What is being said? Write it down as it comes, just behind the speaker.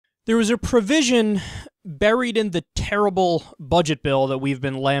There was a provision buried in the terrible budget bill that we've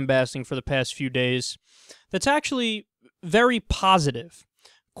been lambasting for the past few days that's actually very positive.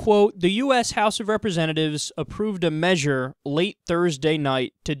 Quote, the U.S. House of Representatives approved a measure late Thursday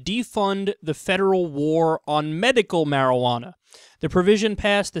night to defund the federal war on medical marijuana. The provision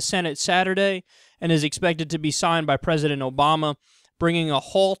passed the Senate Saturday and is expected to be signed by President Obama, bringing a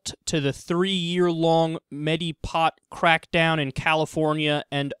halt to the 3-year-long Medipot crackdown in California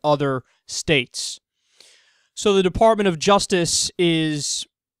and other states. So the Department of Justice is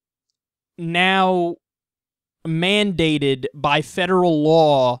now mandated by federal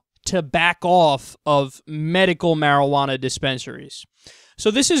law to back off of medical marijuana dispensaries. So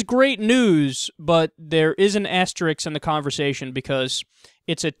this is great news, but there is an asterisk in the conversation because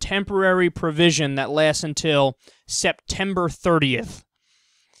it's a temporary provision that lasts until September 30th.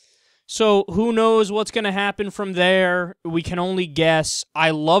 So who knows what's going to happen from there? We can only guess.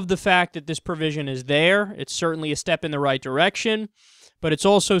 I love the fact that this provision is there. It's certainly a step in the right direction, but it's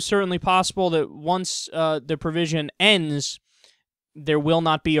also certainly possible that once the provision ends, there will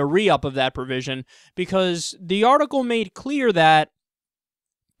not be a re-up of that provision, because the article made clear that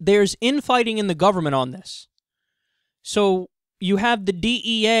there's infighting in the government on this. So you have the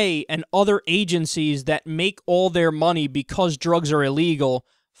DEA and other agencies that make all their money because drugs are illegal,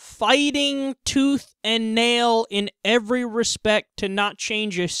 fighting tooth and nail in every respect to not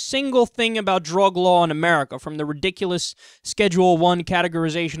change a single thing about drug law in America, from the ridiculous Schedule 1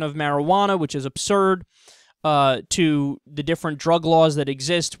 categorization of marijuana, which is absurd, to the different drug laws that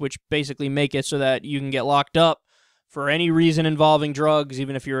exist, which basically make it so that you can get locked up for any reason involving drugs,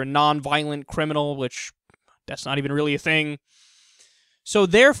 even if you're a non-violent criminal, which that's not even really a thing. So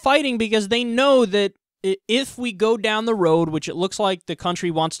they're fighting because they know that if we go down the road, which it looks like the country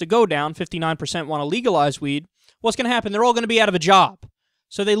wants to go down, 59% want to legalize weed, what's going to happen? They're all going to be out of a job.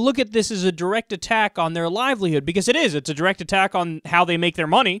 So they look at this as a direct attack on their livelihood, because it is. It's a direct attack on how they make their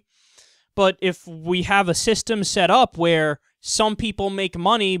money. But if we have a system set up where some people make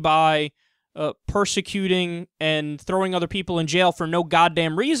money by persecuting and throwing other people in jail for no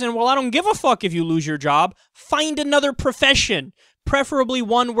goddamn reason, well, I don't give a fuck if you lose your job. Find another profession, preferably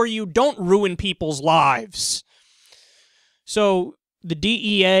one where you don't ruin people's lives. So the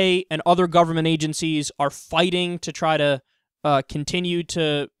DEA and other government agencies are fighting to try to continue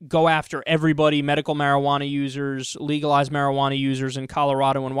to go after everybody, medical marijuana users, legalized marijuana users in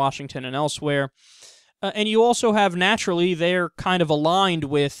Colorado and Washington and elsewhere. And you also have, naturally, they're kind of aligned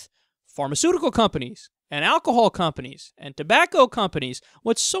with pharmaceutical companies and alcohol companies and tobacco companies.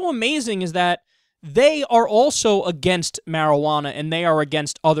 What's so amazing is that they are also against marijuana and they are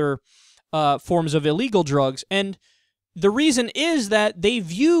against other forms of illegal drugs. And the reason is that they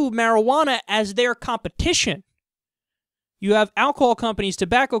view marijuana as their competition. You have alcohol companies,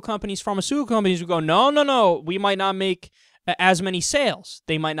 tobacco companies, pharmaceutical companies who go, no, we might not make as many sales.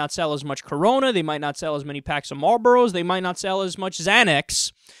 They might not sell as much Corona. They might not sell as many packs of Marlboros. They might not sell as much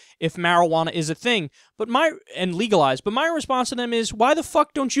Xanax if marijuana is a thing, and legalized. But my response to them is, why the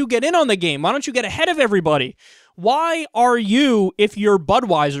fuck don't you get in on the game? Why don't you get ahead of everybody? Why are you, if you're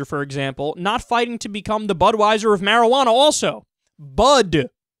Budweiser, for example, not fighting to become the Budweiser of marijuana also? Budweiser.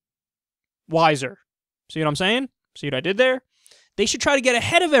 See what I'm saying? See what I did there? They should try to get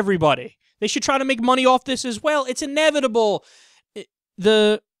ahead of everybody. They should try to make money off this as well. It's inevitable.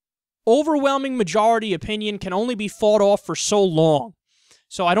 The overwhelming majority opinion can only be fought off for so long.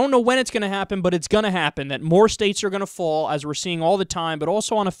 So I don't know when it's going to happen, but it's going to happen, that more states are going to fall, as we're seeing all the time, but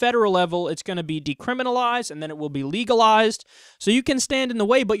also on a federal level, it's going to be decriminalized, and then it will be legalized. So you can stand in the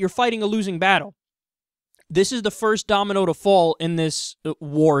way, but you're fighting a losing battle. This is the first domino to fall in this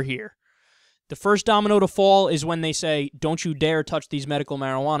war here. The first domino to fall is when they say, don't you dare touch these medical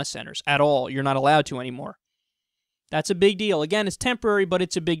marijuana centers at all. You're not allowed to anymore. That's a big deal. Again, it's temporary, but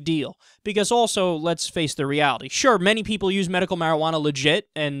it's a big deal. Because also, let's face the reality. Sure, many people use medical marijuana legit,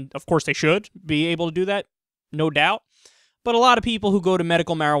 and of course they should be able to do that, no doubt. But a lot of people who go to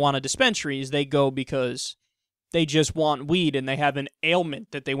medical marijuana dispensaries, they go because they just want weed and they have an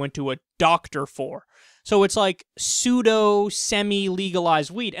ailment that they went to a doctor for. So it's like pseudo, semi-legalized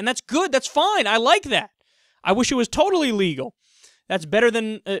weed. And that's good. That's fine. I like that. I wish it was totally legal. That's better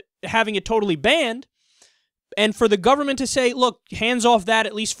than having it totally banned. And for the government to say, look, hands off that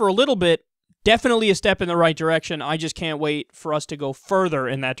at least for a little bit, definitely a step in the right direction. I just can't wait for us to go further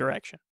in that direction.